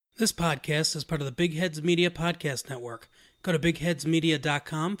This podcast is part of the Big Heads Media Podcast Network. Go to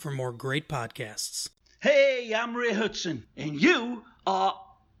bigheadsmedia.com for more great podcasts. Hey, I'm Ray Hudson, and you are,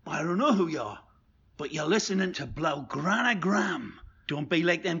 I don't know who you are, but you're listening to Blaugrana Graham. Don't be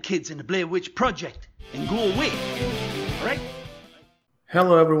like them kids in the Blair Witch Project and go away, right?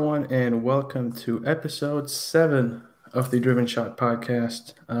 Hello, everyone, and welcome to episode 7 of the Driven Shot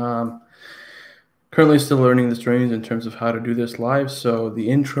podcast. Currently still learning the strings in terms of how to do this live, so the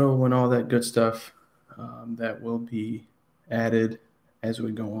intro and all that good stuff that will be added as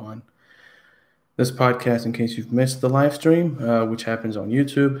we go on. This podcast, in case you've missed the live stream, which happens on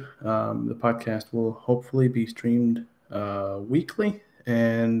YouTube, the podcast will hopefully be streamed weekly,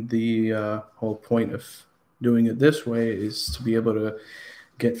 and the whole point of doing it this way is to be able to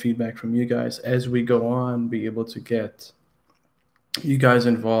get feedback from you guys as we go on, be able to get you guys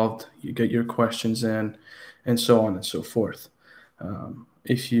involved, you get your questions in, and so on and so forth.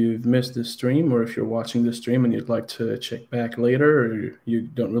 If you've missed the stream, or if you're watching the stream and you'd like to check back later, or you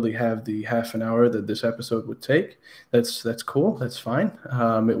don't really have the half an hour that this episode would take, that's cool. That's fine.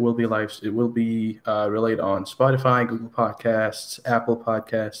 It will be live. It will be relayed on Spotify, Google Podcasts, Apple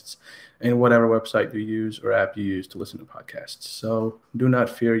Podcasts, and whatever website you use or app you use to listen to podcasts. So do not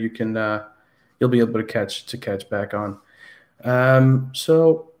fear. You can you'll be able to catch back on.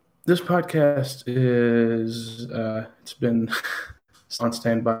 So this podcast is it's been on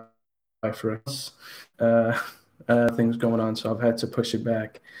standby for us. Things going on, so I've had to push it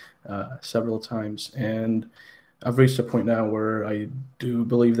back several times, and I've reached a point now where I do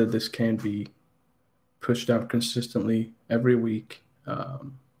believe that this can be pushed out consistently every week.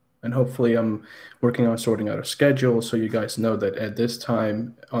 And hopefully I'm working on sorting out a schedule so you guys know that at this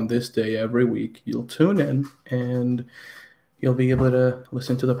time, on this day, every week, you'll tune in and you'll be able to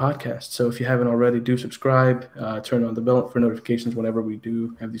listen to the podcast. So if you haven't already, do subscribe, turn on the bell for notifications whenever we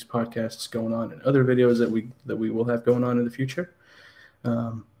do have these podcasts going on and other videos that we will have going on in the future.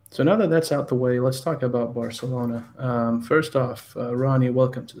 So now that that's out the way, let's talk about Barcelona. First off, Ronnie,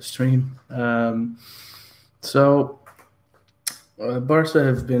 welcome to the stream. Barca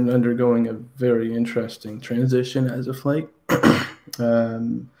have been undergoing a very interesting transition as of late.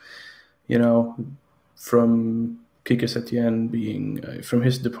 From Quique Setien being from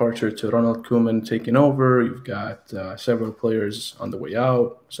his departure to Ronald Koeman taking over, you've got several players on the way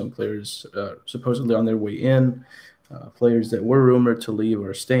out, some players supposedly on their way in, players that were rumored to leave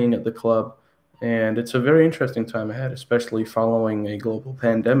are staying at the club. And it's a very interesting time ahead, especially following a global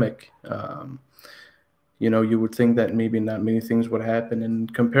pandemic. You would think that maybe not many things would happen.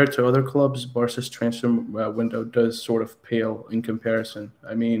 And compared to other clubs, Barca's transfer window does sort of pale in comparison.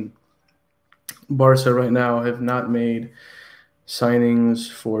 I mean, Barca right now have not made signings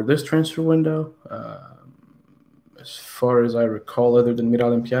for this transfer window, as far as I recall, other than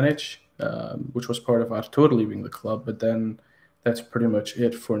Miralem Pjanic, which was part of Artur leaving the club. But then that's pretty much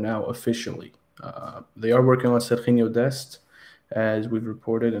it for now officially. They are working on Sergiño Dest, as we've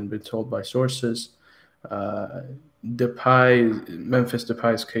reported and been told by sources. Memphis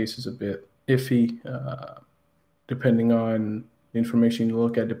Depay's case is a bit iffy, depending on the information you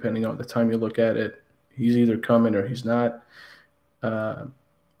look at, depending on the time you look at it. He's either coming or he's not.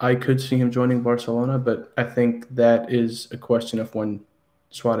 I could see him joining Barcelona, but I think that is a question of when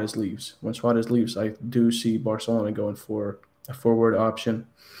Suarez leaves. When Suarez leaves, I do see Barcelona going for a forward option,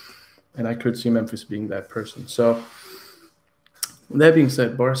 and I could see Memphis being that person. So that being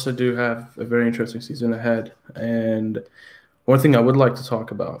said, Barca do have a very interesting season ahead, and one thing I would like to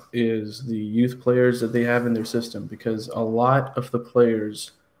talk about is the youth players that they have in their system, because a lot of the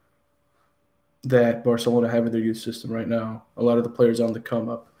players that Barcelona have in their youth system right now, a lot of the players on the come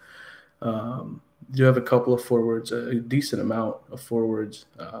up, do have a couple of forwards, a decent amount of forwards,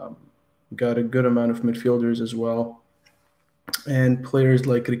 got a good amount of midfielders as well, and players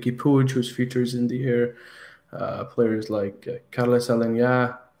like Ricky Puig, whose future is in the air. Players like Carles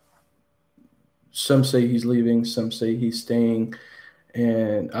Alenya, some say he's leaving, some say he's staying,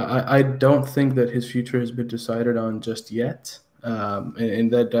 and I don't think that his future has been decided on just yet,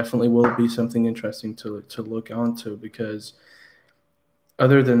 and that definitely will be something interesting to look onto, because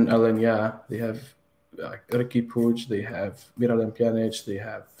other than Alenya, they have Ricky Puig, they have Miralem Pjanic, they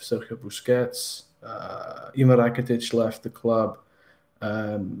have Sergio Busquets, Ivan Rakitic left the club.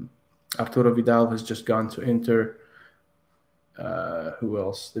 Arturo Vidal has just gone to Inter. Who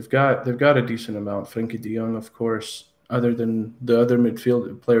else? They've got a decent amount. Frenkie de Jong, of course. Other than the other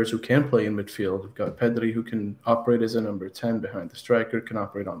midfield players who can play in midfield, we've got Pedri, who can operate as a number 10 behind the striker, can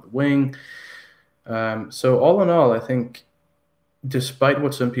operate on the wing. So all in all, I think, despite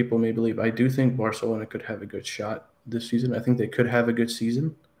what some people may believe, I do think Barcelona could have a good shot this season. I think they could have a good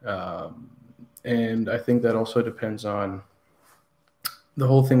season. And I think that also depends on the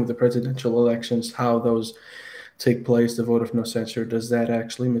whole thing with the presidential elections, how those take place, the vote of no censure. Does that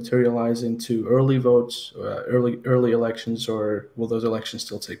actually materialize into early votes, early elections, or will those elections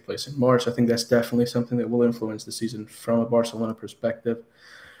still take place in March? I think that's definitely something that will influence the season from a Barcelona perspective.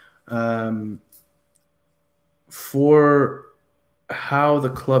 For how the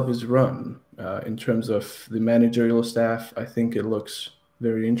club is run in terms of the managerial staff, I think it looks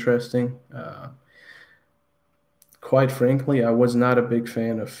very interesting. Quite frankly, I was not a big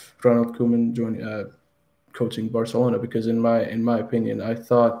fan of Ronald Koeman coaching Barcelona because, in my opinion, I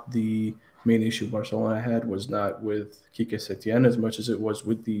thought the main issue Barcelona had was not with Quique Setién as much as it was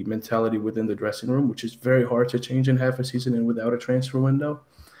with the mentality within the dressing room, which is very hard to change in half a season and without a transfer window.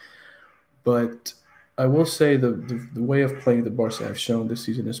 But I will say the way of playing the Barca have shown this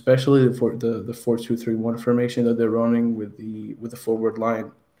season, especially the 4-2-3-1 formation that they're running with the forward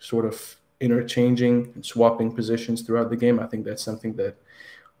line sort of interchanging and swapping positions throughout the game. I think that's something that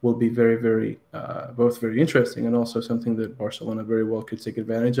will be very, very both very interesting and also something that Barcelona very well could take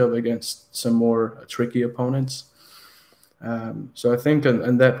advantage of against some more tricky opponents. So I think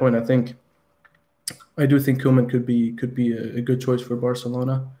on that point, I do think Koeman could be a good choice for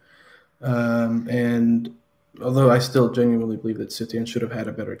Barcelona. And although I still genuinely believe that Setien should have had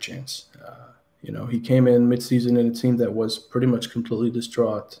a better chance. He came in mid-season in a team that was pretty much completely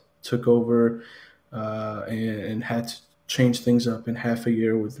distraught, took over and had to change things up in half a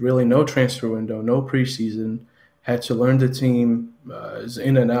year with really no transfer window, no preseason, had to learn the team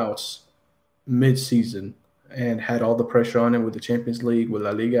in and outs mid-season and had all the pressure on him with the Champions League, with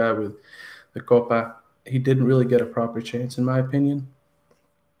La Liga, with the Copa. He didn't really get a proper chance, in my opinion.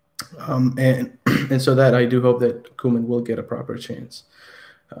 And so that I do hope that Koeman will get a proper chance,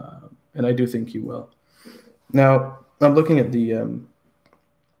 and I do think he will. Now I'm looking at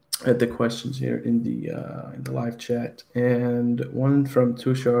the questions here in the live chat, and one from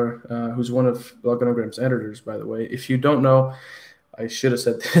Tushar, who's one of Blogonogram's editors, by the way. If you don't know, I should have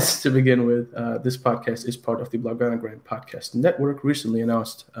said this to begin with. This podcast is part of the Blogonogram podcast network, recently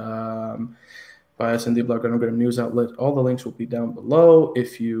announced by us in the Blogonogram news outlet. All the links will be down below.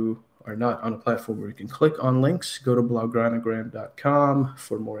 If you are not on a platform where you can click on links, go to blogonogram.com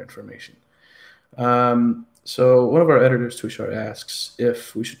for more information. So one of our editors, Tushar, asks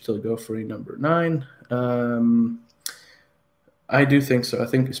if we should still go for a number 9. I do think so. I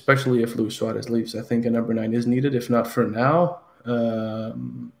think especially if Luis Suarez leaves, I think a number 9 is needed. If not for now,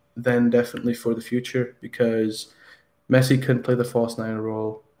 then definitely for the future, because Messi couldn't play the false 9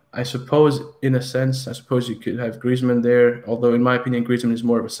 role. I suppose, in a sense, you could have Griezmann there, although in my opinion, Griezmann is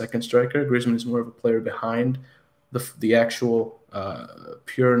more of a second striker. Griezmann is more of a player behind the actual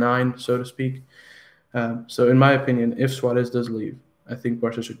pure 9, so to speak. So in my opinion, if Suarez does leave, I think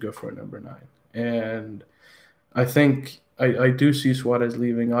Barca should go for a number 9. And I think I do see Suarez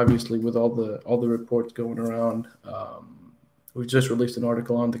leaving, obviously, with all the reports going around. We just released an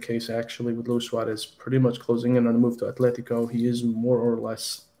article on the case, actually, with Luis Suarez pretty much closing in on a move to Atletico. He is more or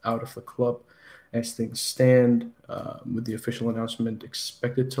less out of the club as things stand, with the official announcement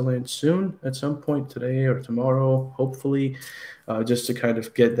expected to land soon at some point today or tomorrow, hopefully, just to kind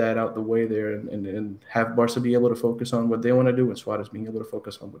of get that out the way there and have Barca be able to focus on what they want to do and Suarez being able to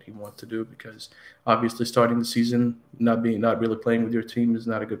focus on what he wants to do, because obviously starting the season not really playing with your team is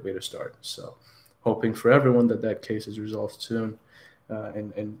not a good way to start. So hoping for everyone that case is resolved soon,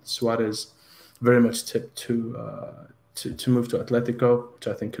 and Suarez very much tipped to move to Atletico, which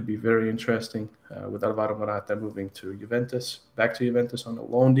I think could be very interesting, with Alvaro Morata moving back to Juventus on a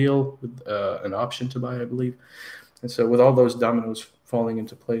loan deal with an option to buy, I believe. And so with all those dominoes falling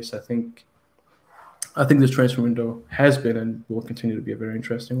into place, I think this transfer window has been and will continue to be a very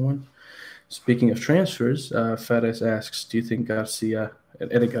interesting one. Speaking of transfers, Fares asks, do you think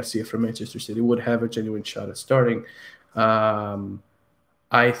Eric Garcia from Manchester City would have a genuine shot at starting?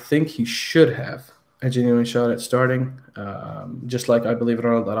 I think he should have a genuine shot at starting, just like I believe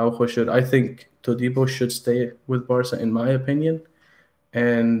Ronald Araujo should. I think Todibo should stay with Barca, in my opinion.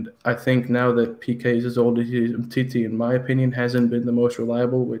 And I think now that PK is as old as he is, Titi, in my opinion, hasn't been the most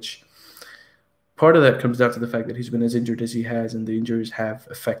reliable, which part of that comes down to the fact that he's been as injured as he has, and the injuries have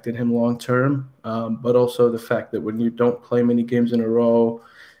affected him long term. But also the fact that when you don't play many games in a row,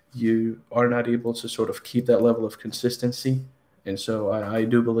 you are not able to sort of keep that level of consistency. And so I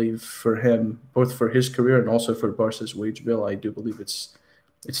do believe for him, both for his career and also for Barca's wage bill, I do believe it's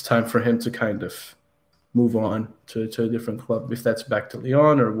time for him to kind of move on to a different club, if that's back to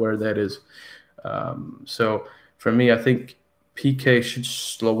Lyon or where that is. So for me, I think PK should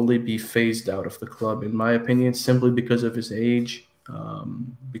slowly be phased out of the club, in my opinion, simply because of his age.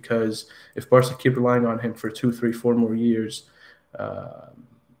 because if Barca keep relying on him for 2, 3, 4 more years,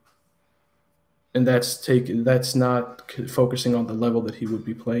 and that's not focusing on the level that he would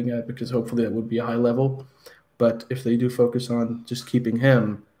be playing at, because hopefully that would be a high level. But if they do focus on just keeping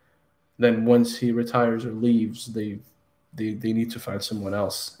him, then once he retires or leaves, they need to find someone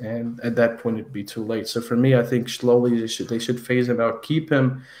else, and at that point it'd be too late. So for me, I think slowly they should phase him out, keep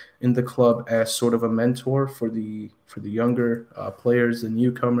him in the club as sort of a mentor for the younger players, the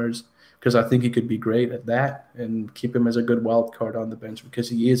newcomers, because I think he could be great at that, and keep him as a good wild card on the bench because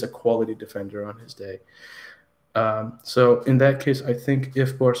he is a quality defender on his day. So in that case, I think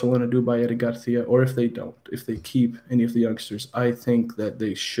if Barcelona do buy Eric Garcia, or if they don't, if they keep any of the youngsters, I think that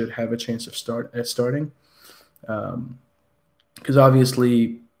they should have a chance of starting. Because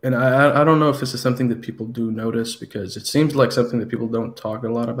obviously, and I don't know if this is something that people do notice, because it seems like something that people don't talk a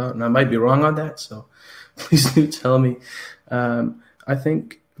lot about, and I might be wrong on that, so please do tell me. I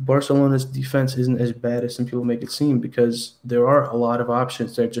think Barcelona's defense isn't as bad as some people make it seem, because there are a lot of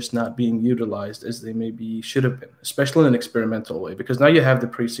options that are just not being utilized as they maybe should have been, especially in an experimental way, because now you have the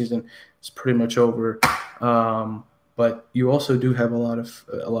preseason, it's pretty much over. But you also do have a lot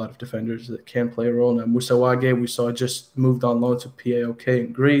of defenders that can play a role. Now, Musawage, we saw, just moved on loan to PAOK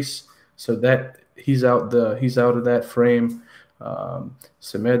in Greece, so that he's out of that frame.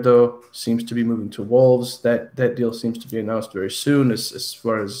 Semedo seems to be moving to Wolves. That deal seems to be announced very soon, as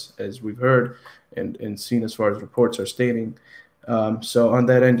far as we've heard and seen, as far as reports are stating. So on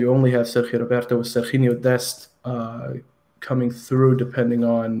that end, you only have Sergio Roberto with Sergiño, Dest coming through, depending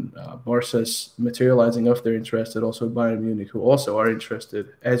on Barca's materializing of their interest, and also Bayern Munich, who also are interested,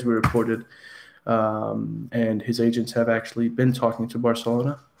 as we reported. And his agents have actually been talking to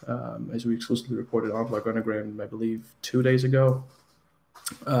Barcelona, as we exclusively reported on Blaugranagram, I believe, 2 days ago.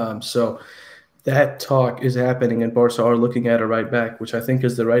 So that talk is happening, and Barca are looking at a right back, which I think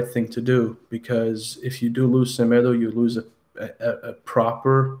is the right thing to do, because if you do lose Semedo, you lose a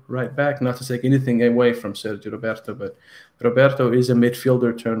proper right back. Not to take anything away from Sergio Roberto, but Roberto is a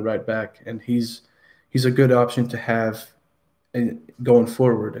midfielder turned right back, and he's a good option to have going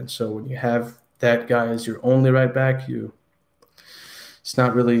forward. And so when you have that guy as your only right back, it's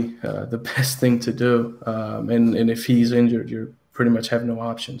not really the best thing to do. And if he's injured, you pretty much have no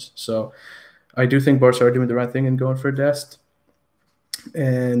options. So I do think Barca are doing the right thing and going for Dest.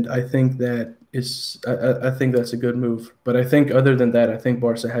 And I think I think that's a good move. But I think other than that, I think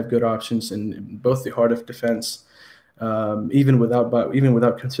Barca have good options in both the heart of defense, even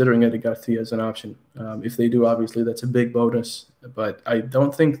without considering Eddie Garcia as an option. If they do, obviously that's a big bonus. But I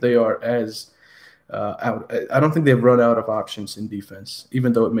don't think they are as out. I don't think they've run out of options in defense,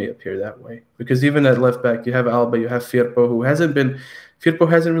 even though it may appear that way. Because even at left back, you have Alba, you have Firpo, who hasn't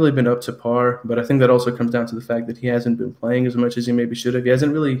really been up to par, but I think that also comes down to the fact that he hasn't been playing as much as he maybe should have. He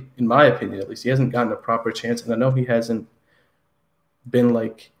hasn't really, in my opinion at least, he hasn't gotten a proper chance, and I know he hasn't been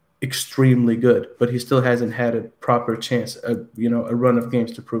extremely good, but he still hasn't had a proper chance, a run of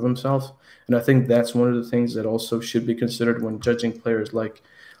games to prove himself. And I think that's one of the things that also should be considered when judging players like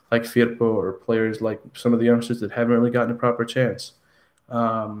Firpo, or players like some of the youngsters that haven't really gotten a proper chance.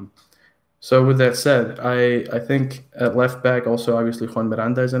 So with that said, I think at left back also, obviously, Juan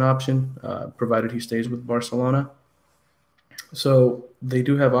Miranda is an option, provided he stays with Barcelona. So they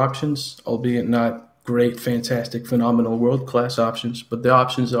do have options, albeit not great, fantastic, phenomenal, world-class options, but the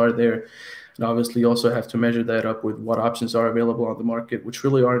options are there. And obviously you also have to measure that up with what options are available on the market, which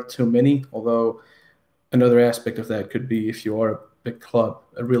really aren't too many, although another aspect of that could be if you are a big club,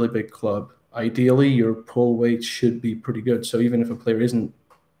 a really big club, ideally your pull weight should be pretty good. So even if a player isn't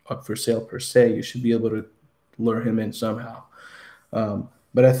up for sale per se, you should be able to lure him in somehow.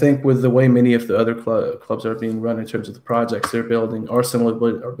 But I think with the way many of the other clubs are being run in terms of the projects they're building, Arsenal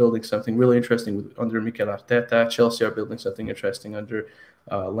are building something really interesting under Mikel Arteta. Chelsea are building something interesting under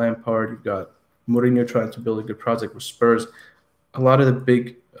Lampard. You've got Mourinho trying to build a good project with Spurs. A lot of the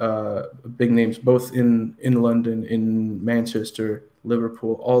big names, both in London, in Manchester,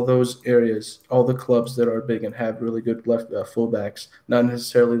 Liverpool, all those areas, all the clubs that are big and have really good left fullbacks, not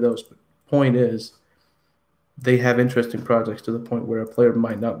necessarily those, but point is they have interesting projects to the point where a player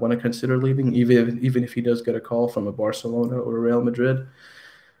might not want to consider leaving, even if he does get a call from a Barcelona or a Real Madrid.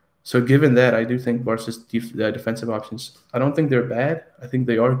 So given that, I do think Barca's defensive options, I don't think they're bad. I think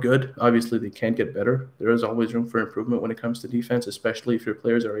they are good. Obviously, they can get better. There is always room for improvement when it comes to defense, especially if your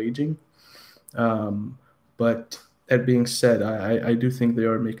players are aging. But that being said, I do think they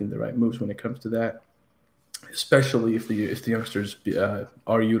are making the right moves when it comes to that, especially if the youngsters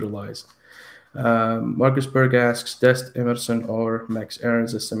are utilized. Marcus Berg asks, Dest, Emerson, or Max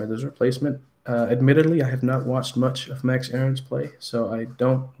Aarons as Semedo's replacement? Admittedly, I have not watched much of Max Aaron's play, so I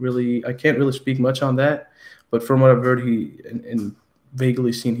can't really speak much on that. But from what I've heard, and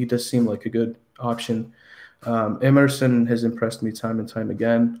vaguely seen, he does seem like a good option. Emerson has impressed me time and time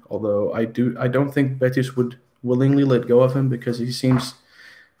again. Although I don't think Betis would willingly let go of him because he seems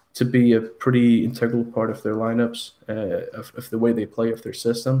to be a pretty integral part of their lineups, of the way they play, of their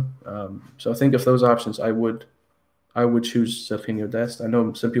system. So I think of those options, I would choose Sergiño Dest. I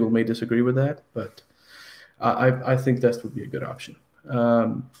know some people may disagree with that, but I think Dest would be a good option.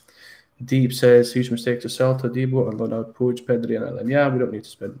 Deep says, huge mistake to sell Todibo and loan out Puig, Pedri, and Alan. Yeah, we don't need to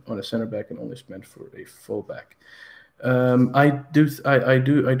spend on a center back and only spend for a fullback. I do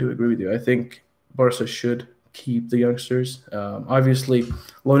agree with you. I think Barca should keep the youngsters. Obviously,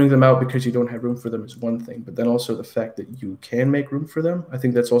 loaning them out because you don't have room for them is one thing, but then also the fact that you can make room for them, I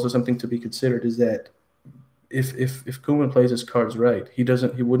think that's also something to be considered. Is that if Koeman plays his cards right, he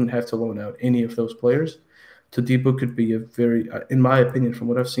wouldn't have to loan out any of those players. Todibo could be a very, in my opinion, from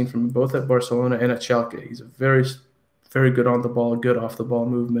what I've seen from both at Barcelona and at Schalke, he's a very, very good on the ball, good off the ball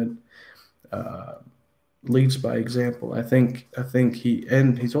movement, leads by example. I think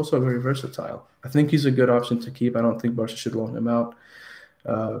he's also very versatile. I think he's a good option to keep. I don't think Barca should loan him out.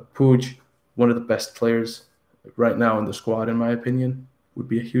 Puig, one of the best players right now in the squad, in my opinion, would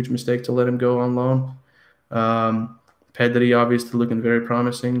be a huge mistake to let him go on loan. Pedri obviously looking very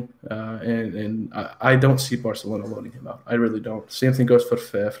promising, and I don't see Barcelona loaning him out. I really don't. Same thing goes for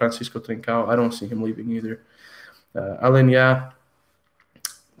Francisco Trincao. I don't see him leaving either. Alenya,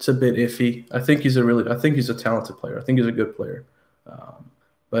 it's a bit iffy. I think he's a talented player. I think he's a good player.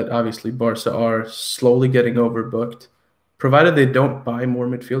 But obviously Barca are slowly getting overbooked. Provided they don't buy more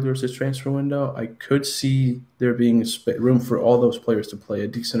midfielders this transfer window, I could see there being room for all those players to play a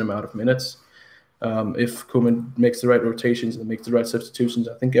decent amount of minutes. If Koeman makes the right rotations and makes the right substitutions,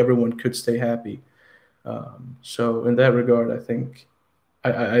 I think everyone could stay happy. So in that regard, I think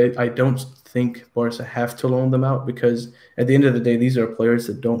I don't think Barca have to loan them out, because at the end of the day, these are players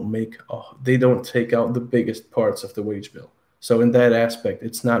that they don't take out the biggest parts of the wage bill. So in that aspect,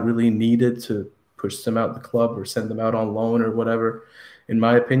 it's not really needed to push them out the club or send them out on loan or whatever. In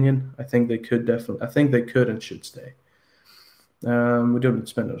my opinion, I think they could and should stay. We don't need to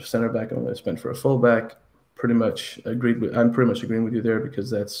spend on a center back. I'm going to spend for a fullback. I'm pretty much agreeing with you there, because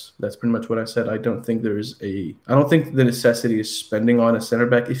that's pretty much what I said. I don't think the necessity is spending on a center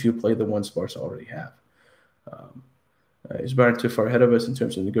back if you play the ones Barca already have. Is Bayern too far ahead of us in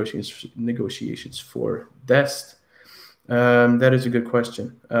terms of negotiations for Dest? That is a good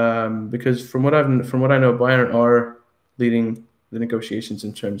question, because from what I know, Bayern are leading the negotiations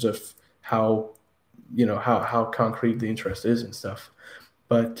in terms of how concrete the interest is and stuff.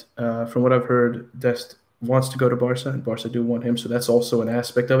 But from what I've heard, Dest wants to go to Barca, and Barca do want him. So that's also an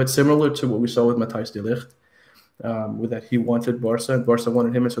aspect of it, similar to what we saw with Matthijs de Ligt, with that he wanted Barca and Barca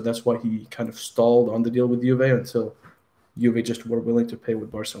wanted him. And so that's why he kind of stalled on the deal with Juve until Juve just were willing to pay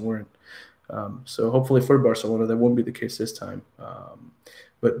what Barca weren't. So hopefully for Barcelona, that won't be the case this time.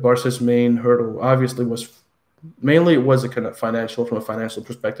 But Barca's main hurdle obviously was a kind of from a financial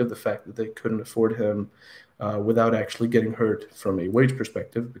perspective, the fact that they couldn't afford him without actually getting hurt from a wage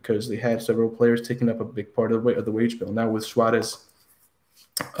perspective, because they had several players taking up a big part of the wage bill. Now with Suarez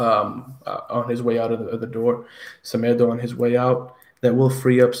on his way out of the door, Semedo on his way out, that will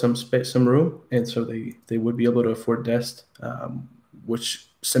free up some space, some room, and so they would be able to afford Dest, which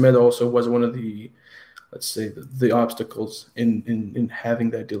Semedo also was one of the, let's say, the obstacles in having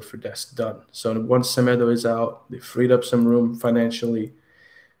that deal for Dest done. So once Semedo is out, they freed up some room financially,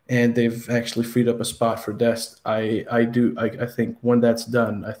 and they've actually freed up a spot for Dest. I think when that's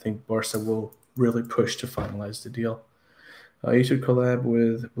done, I think Barca will really push to finalize the deal. You should collab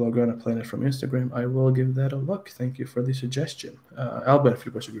with Blaugrana Planet from Instagram. I will give that a look. Thank you for the suggestion. Alba, if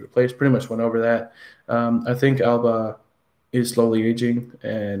you should be replaced, pretty much went over that. I think Alba is slowly aging,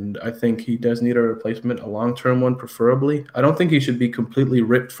 and I think he does need a replacement, a long-term one preferably. I don't think he should be completely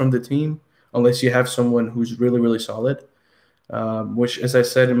ripped from the team unless you have someone who's really, really solid, which, as I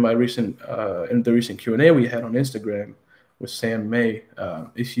said in the recent Q&A we had on Instagram with Sam May,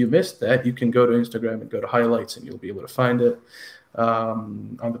 if you missed that, you can go to Instagram and go to highlights, and you'll be able to find it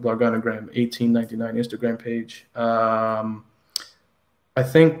on the Blaugranagram 1899 Instagram page.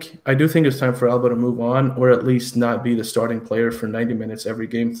 I do think it's time for Alba to move on, or at least not be the starting player for 90 minutes every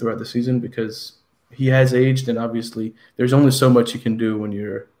game throughout the season, because he has aged, and obviously there's only so much you can do when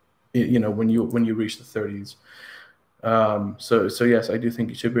you reach the 30s. So yes, I do think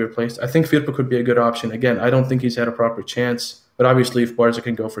he should be replaced. I think Firpo could be a good option. Again, I don't think he's had a proper chance, but obviously if Barca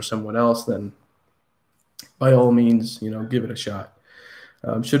can go for someone else, then by all means, give it a shot.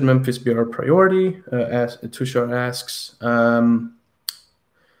 Should Memphis be our priority? Tushar asks.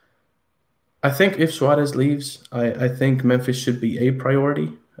 I think if Suarez leaves, I think Memphis should be a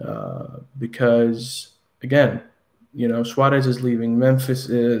priority because, again, Suarez is leaving. Memphis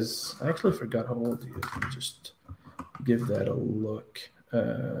is. I actually forgot how old he is. Let me just give that a look.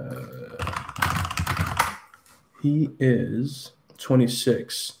 He is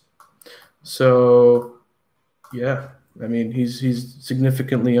 26. So, yeah, I mean, he's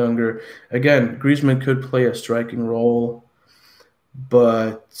significantly younger. Again, Griezmann could play a striking role,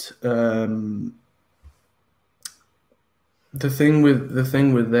 but the thing with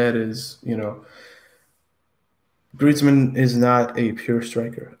that is, Griezmann is not a pure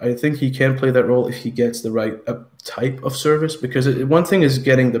striker. I think he can play that role if he gets the right type of service, because one thing is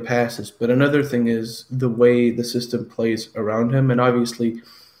getting the passes, but another thing is the way the system plays around him. And obviously,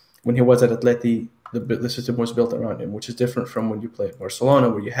 when he was at Atleti, the system was built around him, which is different from when you play at Barcelona,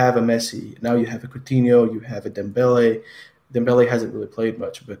 where you have a Messi, now you have a Coutinho, you have a Dembele. Dembele hasn't really played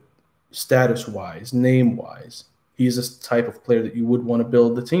much, but status-wise, name-wise, he's a type of player that you would want to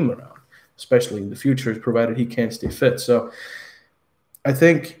build the team around, especially in the future, provided he can't stay fit. So I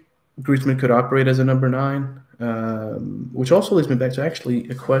think Griezmann could operate as a number 9, which also leads me back to actually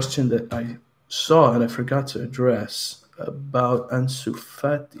a question that I saw and I forgot to address about Ansu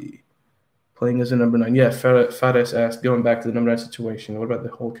Fati playing as a number 9. Yeah, Fares asked, going back to the number 9 situation, what about the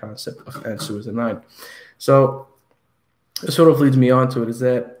whole concept of Ansu as a 9? So it sort of leads me on to it, is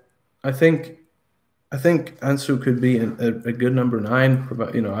that I think Ansu could be a good number 9.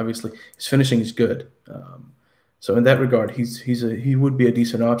 Obviously his finishing is good. So in that regard, he would be a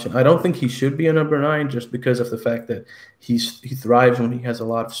decent option. I don't think he should be a number 9 just because of the fact that he thrives when he has a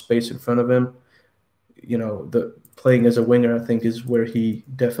lot of space in front of him. The playing as a winger, I think, is where he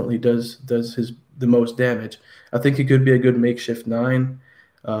definitely does the most damage. I think he could be a good makeshift 9.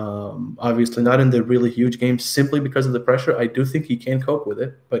 Obviously not in the really huge games simply because of the pressure. I do think he can cope with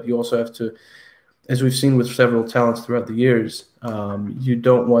it, but you also have to, as we've seen with several talents throughout the years, you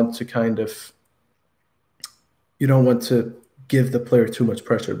don't want to give the player too much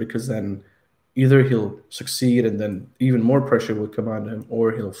pressure, because then either he'll succeed and then even more pressure will come on him,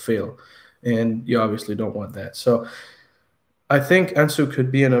 or he'll fail. And you obviously don't want that. So I think Ansu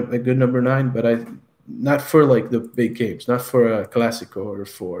could be a good number 9, but not for like the big games, not for a Clásico or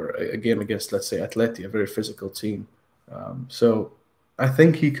for a game against, let's say, Atleti, a very physical team. So I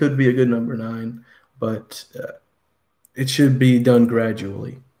think he could be a good number 9, but it should be done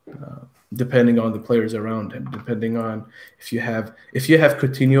gradually, depending on the players around him. Depending on if you have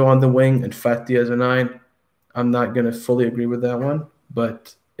Coutinho on the wing and Fati as a 9, I'm not going to fully agree with that one.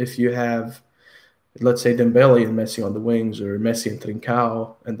 But if you have, let's say, Dembele and Messi on the wings, or Messi and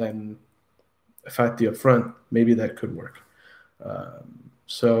Trincao, and then Fati up front, maybe that could work.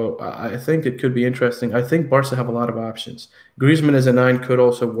 So I think it could be interesting. I think Barca have a lot of options. Griezmann as a 9 could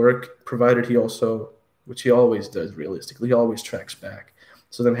also work, provided he also, which he always does realistically, he always tracks back.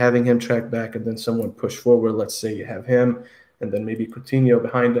 So then having him track back and then someone push forward, let's say you have him and then maybe Coutinho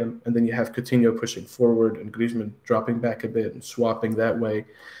behind him, and then you have Coutinho pushing forward and Griezmann dropping back a bit and swapping that way.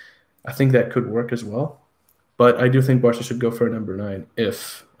 I think that could work as well. But I do think Barca should go for a number 9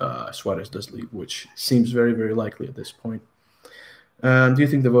 if Suarez does leave, which seems very, very likely at this point. Do you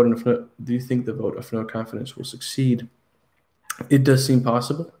think the vote of no confidence will succeed? It does seem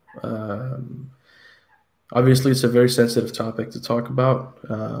possible. Obviously, it's a very sensitive topic to talk about,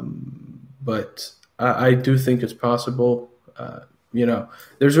 but I do think it's possible.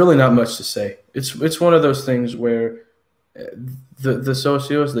 There's really not much to say. It's one of those things where the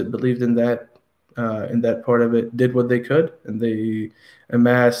socios that believed in that part of it did what they could, and they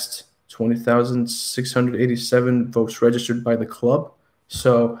amassed 20,687 votes registered by the club.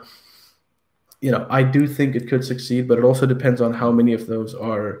 So, I do think it could succeed, but it also depends on how many of those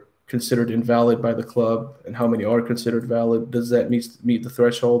are considered invalid by the club and how many are considered valid. Does that meet the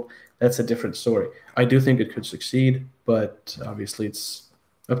threshold? That's a different story. I do think it could succeed, but obviously it's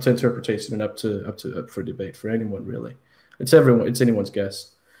up to interpretation and up for debate for anyone, really. It's anyone's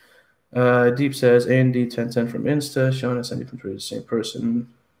guess. Deep says, Andy 1010 from Insta, Sean and Sandy from Twitter, the same person.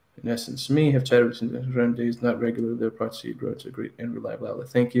 In essence, me, have chatted with some days, not regularly. Their parts you grow to a great and reliable outlet.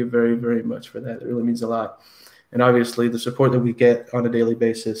 Thank you very, very much for that. It really means a lot. And obviously, the support that we get on a daily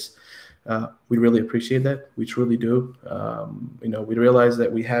basis, we really appreciate that. We truly do. We realize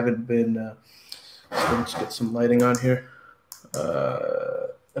that we haven't been. Let's get some lighting on here.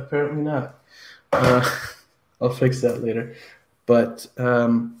 Apparently not. I'll fix that later. But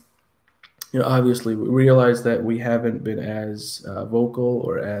obviously, we realize that we haven't been as vocal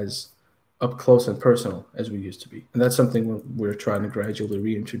or as up close and personal as we used to be. And that's something we're trying to gradually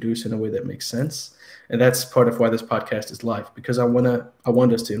reintroduce in a way that makes sense. And that's part of why this podcast is live, because I want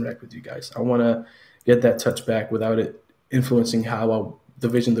us to interact with you guys. I want to get that touch back without it influencing the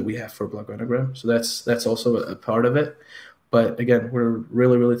vision that we have for Blaugranagram. So that's also a part of it. But again, we're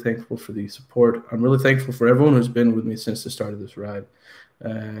really, really thankful for the support. I'm really thankful for everyone who's been with me since the start of this ride.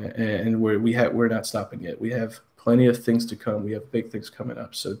 And we're not stopping yet. We have plenty of things to come. We have big things coming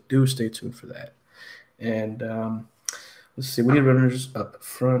up. So do stay tuned for that. And let's see, we need runners up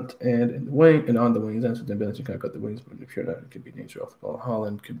front and in the wing and on the wings. That's what the ability to cut the wings, but if you're not, it could be danger off the ball.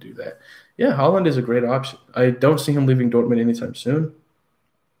 Holland could do that. Yeah, Holland is a great option. I don't see him leaving Dortmund anytime soon.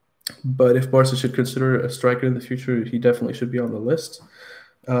 But if Barca should consider a striker in the future, he definitely should be on the list.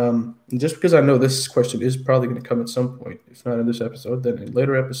 Just because I know this question is probably going to come at some point, if not in this episode, then in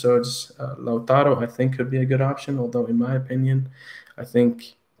later episodes, Lautaro I think could be a good option. Although in my opinion, I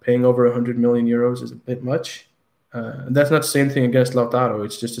think paying over 100 million euros is a bit much. And that's not to say anything against Lautaro.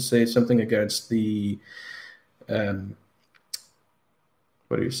 It's just to say something against the the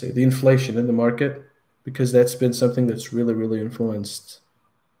inflation in the market, because that's been something that's really, really influenced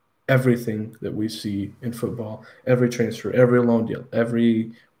everything that we see in football. Every transfer, every loan deal,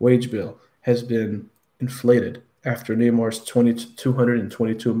 every wage bill has been inflated after Neymar's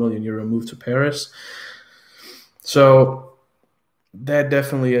 222 million euro move to Paris. So that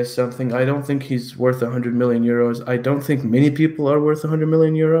definitely is something. I don't think he's worth 100 million euros. I don't think many people are worth 100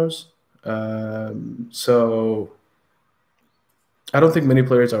 million euros. So I don't think many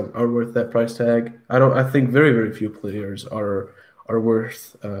players are worth that price tag. I think very, very few players are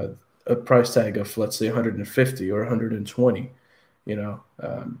worth a price tag of, let's say, 150 or 120.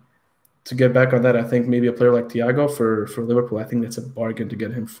 To get back on that, I think maybe a player like Thiago for Liverpool, I think that's a bargain to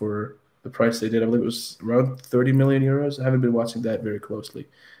get him for the price they did. I believe it was around 30 million euros. I haven't been watching that very closely,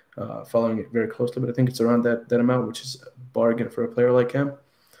 following it very closely, but I think it's around that amount, which is a bargain for a player like him.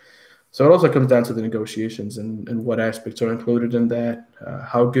 So it also comes down to the negotiations and what aspects are included in that,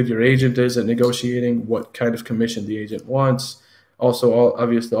 how good your agent is at negotiating, what kind of commission the agent wants. Also,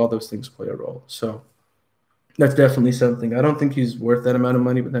 obviously, all those things play a role. So that's definitely something. I don't think he's worth that amount of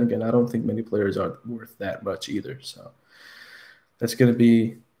money, but then again, I don't think many players are worth that much either. So that's going to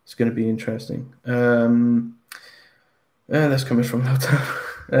be interesting. That's coming from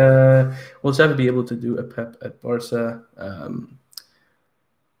Lautaro. Will Xavi be able to do a Pep at Barca?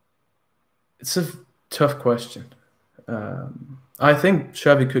 It's a tough question. I think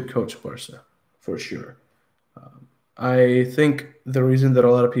Xavi could coach Barca for sure. I think the reason that a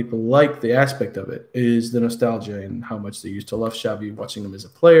lot of people like the aspect of it is the nostalgia and how much they used to love Xavi, watching him as a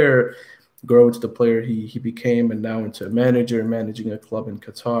player, grow into the player he became, and now into a manager, managing a club in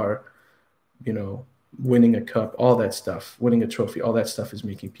Qatar, winning a cup, all that stuff, winning a trophy, all that stuff is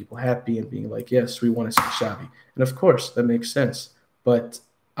making people happy and being like, yes, we want to see Xavi. And of course, that makes sense. But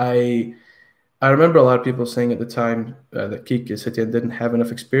I remember a lot of people saying at the time that Kike Setien didn't have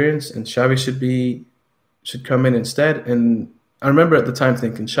enough experience and Xavi should come in instead. And I remember at the time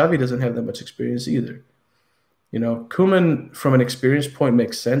thinking Xavi doesn't have that much experience either. Koeman from an experience point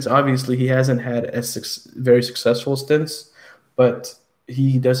makes sense. Obviously, he hasn't had very successful stints, but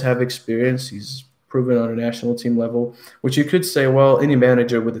he does have experience. He's proven on a national team level, which you could say, well, any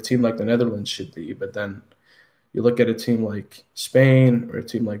manager with a team like the Netherlands should be. But then you look at a team like Spain or a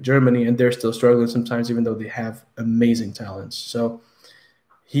team like Germany, and they're still struggling sometimes, even though they have amazing talents. So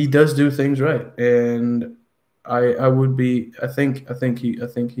he does do things right, and I think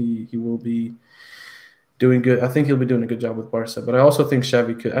he will be doing good. I think he'll be doing a good job with Barca. But I also think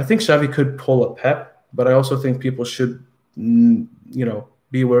Xavi could pull a Pep, but I also think people should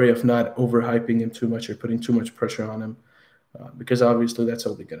be wary of not overhyping him too much or putting too much pressure on him, because obviously that's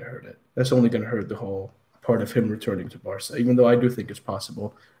only going to hurt it. That's only going to hurt the whole part of him returning to Barca, even though I do think it's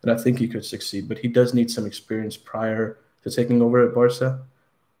possible, and I think he could succeed. But he does need some experience prior to taking over at Barca,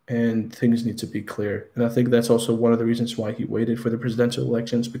 and things need to be clear. And I think that's also one of the reasons why he waited for the presidential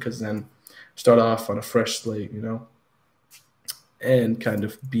elections, because then start off on a fresh slate, and kind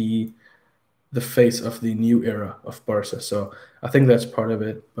of be the face of the new era of Barca. So I think that's part of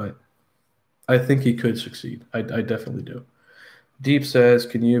it, but I think he could succeed. I definitely do. Deep says,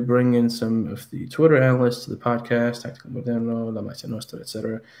 can you bring in some of the Twitter analysts to the podcast, Tactical Moderno, La Magia Nostra,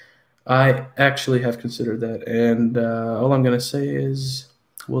 etc.? I actually have considered that, and all I'm going to say is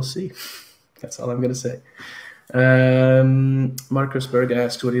we'll see. That's all I'm going to say. Marcus Berg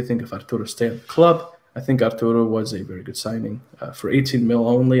asks, what do you think of Arturo's stay at the club? I think Arturo was a very good signing. For 18 mil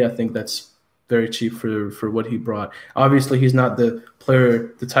only, I think that's very cheap for what he brought. Obviously, he's not the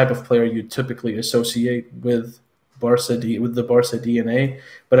type of player you typically associate with with the Barca DNA.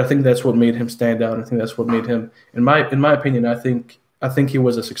 But I think that's what made him stand out. I think that's what made him, in my opinion, I think he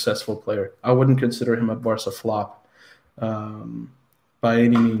was a successful player. I wouldn't consider him a Barca flop by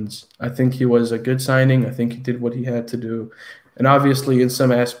any means. I think he was a good signing. I think he did what he had to do, and obviously in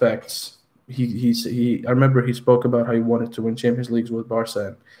some aspects, I remember he spoke about how he wanted to win Champions Leagues with Barca.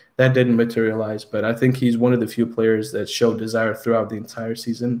 And that didn't materialize, but I think he's one of the few players that showed desire throughout the entire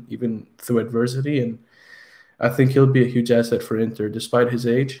season, even through adversity. And I think he'll be a huge asset for Inter, despite his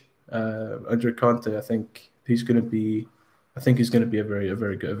age. Under Conte, I think he's going to be a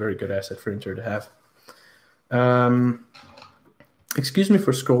very good asset for Inter to have. Excuse me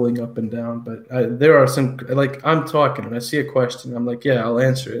for scrolling up and down, but there are some, like, I'm talking and I see a question. I'm like, yeah, I'll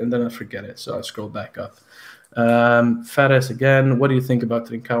answer it, and then I forget it, so I scroll back up. Fares again, what do you think about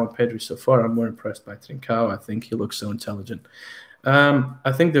Trincao and Pedri so far? I'm more impressed by Trincao. I think he looks so intelligent.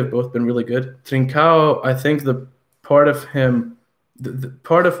 I think they've both been really good. Trincao, I think the part of him, the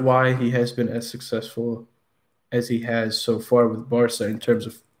part of why he has been as successful as he has so far with Barca in terms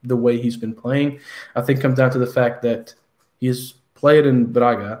of the way he's been playing, I think comes down to the fact that he's played in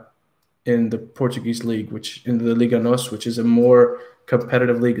Braga in the Portuguese league, which in the Liga NOS, which is a more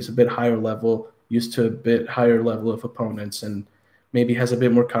competitive league, is a bit higher level, used to a bit higher level of opponents, and maybe has a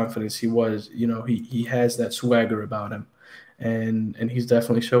bit more confidence. He has that swagger about him, and he's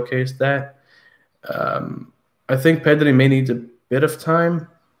definitely showcased that. I think Pedri may need a bit of time,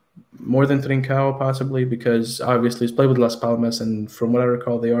 more than Trincao possibly, because obviously he's played with Las Palmas, and from what I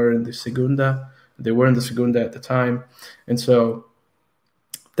recall, they were in the Segunda at the time, and so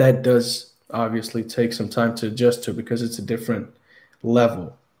that does obviously take some time to adjust to, because it's a different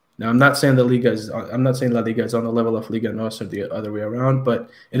level. Now, I'm not saying La Liga is on the level of Liga NOS or the other way around, but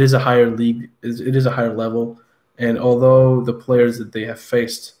it is a higher league. It is a higher level, and although the players that they have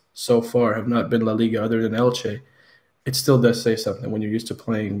faced so far have not been La Liga other than Elche, it still does say something when you're used to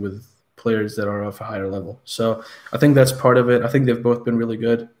playing with players that are of a higher level. So I think that's part of it. I think they've both been really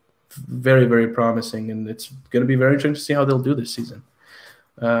good, very, very promising, and it's going to be very interesting to see how they'll do this season.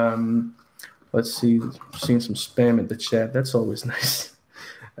 Let's see, seeing some spam in the chat. That's always nice.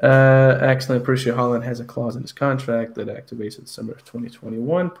 Excellent. Appreciate Holland has a clause in his contract that activates in December of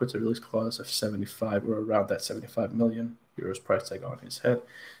 2021, puts a release clause of 75 or around that 75 million euros price tag on his head,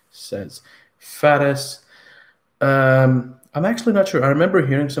 says Fares. I'm actually not sure. I remember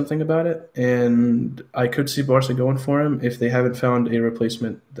hearing something about it, and I could see Barca going for him if they haven't found a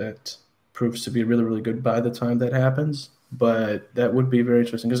replacement that proves to be really, really good by the time that happens. But that would be very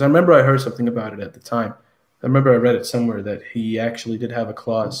interesting, because I remember I heard something about it at the time. I remember I read it somewhere that he actually did have a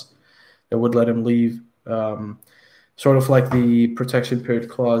clause that would let him leave, sort of like the protection period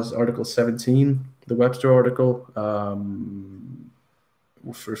clause, Article 17, the Webster article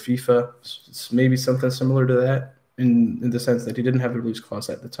for FIFA. It's maybe something similar to that in the sense that he didn't have a release clause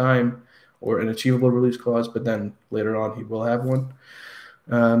at the time, or an achievable release clause, but then later on he will have one.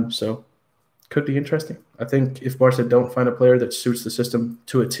 So could be interesting. I think if Barca don't find a player that suits the system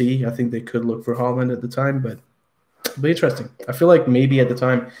to a T, I think they could look for Haaland at the time, but it'll be interesting. I feel like maybe at the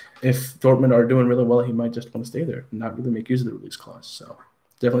time, if Dortmund are doing really well, he might just want to stay there and not really make use of the release clause. So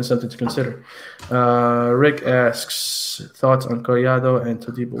definitely something to consider. Rick asks, thoughts on Collado and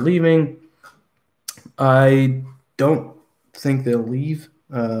Todibo leaving? I don't think they'll leave.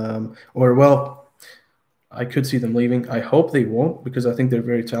 I could see them leaving. I hope they won't, because I think they're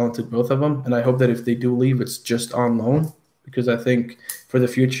very talented, both of them. And I hope that if they do leave, it's just on loan, because I think for the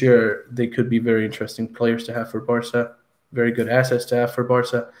future, they could be very interesting players to have for Barca, very good assets to have for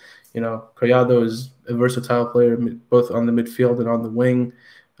Barca. Collado is a versatile player, both on the midfield and on the wing.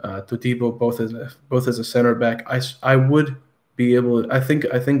 Todibo both as a center back. I would be able. I think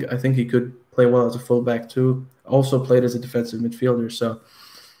he could play well as a fullback too. Also played as a defensive midfielder. So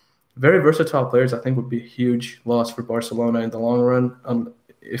very versatile players. I think would be a huge loss for Barcelona in the long run,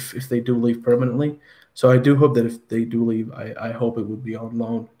 if they do leave permanently. So I do hope that if they do leave, I hope it would be on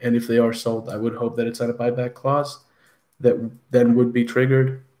loan. And if they are sold, I would hope that it's on a buyback clause that then would be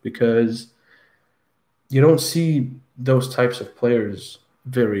triggered, because you don't see those types of players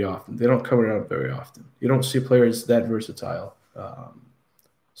very often. They don't come around very often. You don't see players that versatile.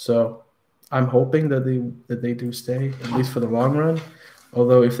 So I'm hoping that they do stay, at least for the long run.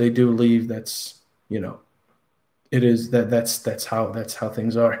 Although if they do leave, that's that's how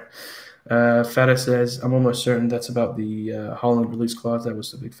things are. Fata says, I'm almost certain that's about the Haaland release clause. That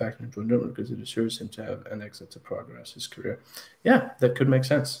was the big factor in Jordan, because it assures him to have an exit to progress his career. Yeah, that could make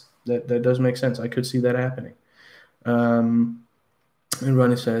sense. That does make sense. I could see that happening. And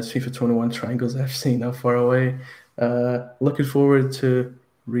Ronnie says, FIFA 21 Triangles FC, not far away. Looking forward to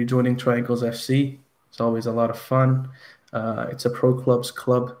rejoining Triangles FC. It's always a lot of fun. It's a pro clubs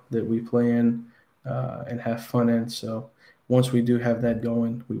club that we play in and have fun in. So once we do have that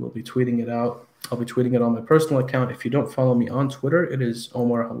going, we will be tweeting it out. I'll be tweeting it on my personal account. If you don't follow me on Twitter, it is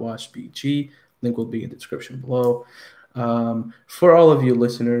Omar Hawash BG. Link will be in the description below. For all of you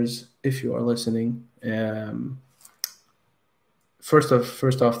listeners, if you are listening, first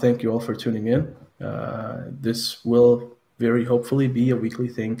off, thank you all for tuning in. This will very hopefully be a weekly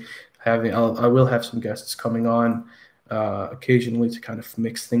thing. I will have some guests coming on occasionally to kind of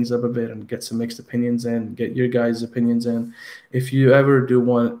mix things up a bit and get some mixed opinions in, get your guys' opinions in. If you ever do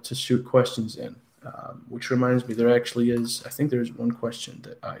want to shoot questions in, which reminds me, there actually is, I think there's one question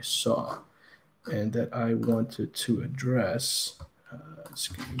that I saw and that I wanted to address.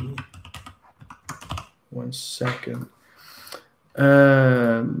 Just give me 1 second.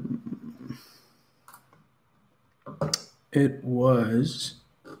 It was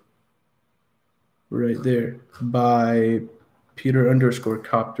right there by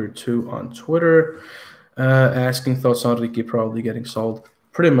Peter_Copter2 on Twitter, asking thoughts on Ricky probably getting sold.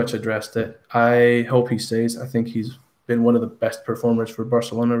 Pretty much addressed it. I hope he stays. I think he's been one of the best performers for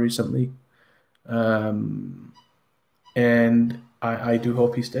Barcelona recently. And I do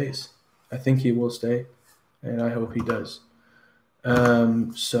hope he stays. I think he will stay, and I hope he does.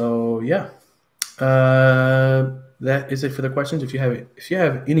 So yeah, that is it for the questions. If you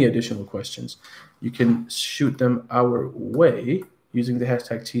have any additional questions, you can shoot them our way using the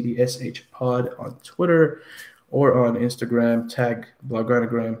hashtag TDSHpod on Twitter or on Instagram. Tag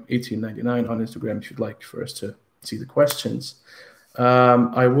Blaugranagram1899 on Instagram if you'd like for us to see the questions.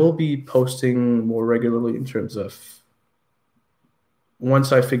 I will be posting more regularly in terms of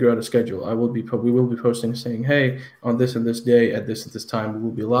once I figure out a schedule. We will be posting saying, hey, on this and this day at this time we will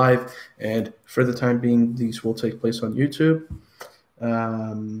be live, and for the time being these will take place on YouTube.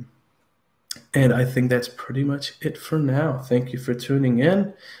 And I think that's pretty much it for now. Thank you for tuning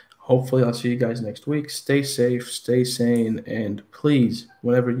in. Hopefully I'll see you guys next week. Stay safe, stay sane, and please,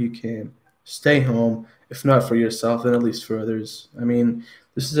 whenever you can, stay home. If not for yourself, then at least for others. I mean,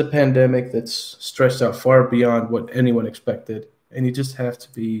 this is a pandemic that's stretched out far beyond what anyone expected. And you just have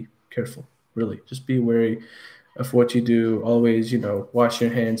to be careful, really. Just be wary of what you do. Always, wash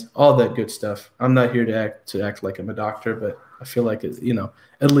your hands, all that good stuff. I'm not here to act like I'm a doctor, but I feel like,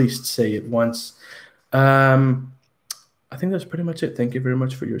 at least say it once. I think that's pretty much it. Thank you very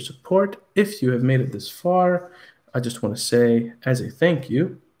much for your support. If you have made it this far, I just want to say, as a thank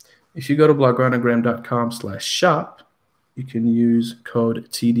you, if you go to blaugranagram.com/shop, you can use code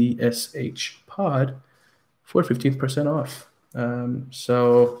TDSHpod for 15% off.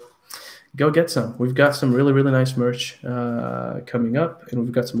 So go get some. We've got some really, really nice merch coming up, and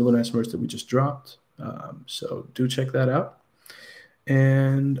we've got some really nice merch that we just dropped. So do check that out.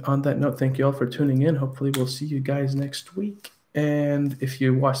 And on that note, thank you all for tuning in. Hopefully we'll see you guys next week. And if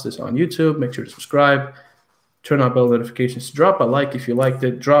you watch this on YouTube, make sure to subscribe, turn on bell notifications, drop a like if you liked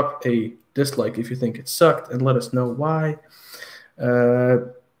it, drop a dislike if you think it sucked, and let us know why.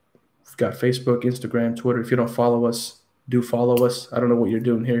 We've got Facebook, Instagram, Twitter. If you don't follow us, do follow us. I don't know what you're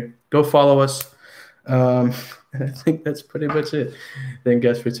doing here. Go follow us. And I think that's pretty much it. Thank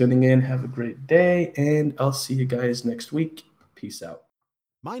you guys for tuning in. Have a great day, and I'll see you guys next week. Peace out.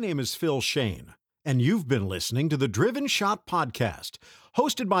 My name is Phil Shane, and you've been listening to the Driven Shot Podcast,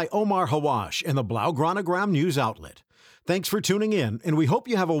 hosted by Omar Hawash and the Blaugranagram News Outlet. Thanks for tuning in, and we hope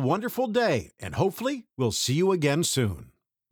you have a wonderful day, and hopefully we'll see you again soon.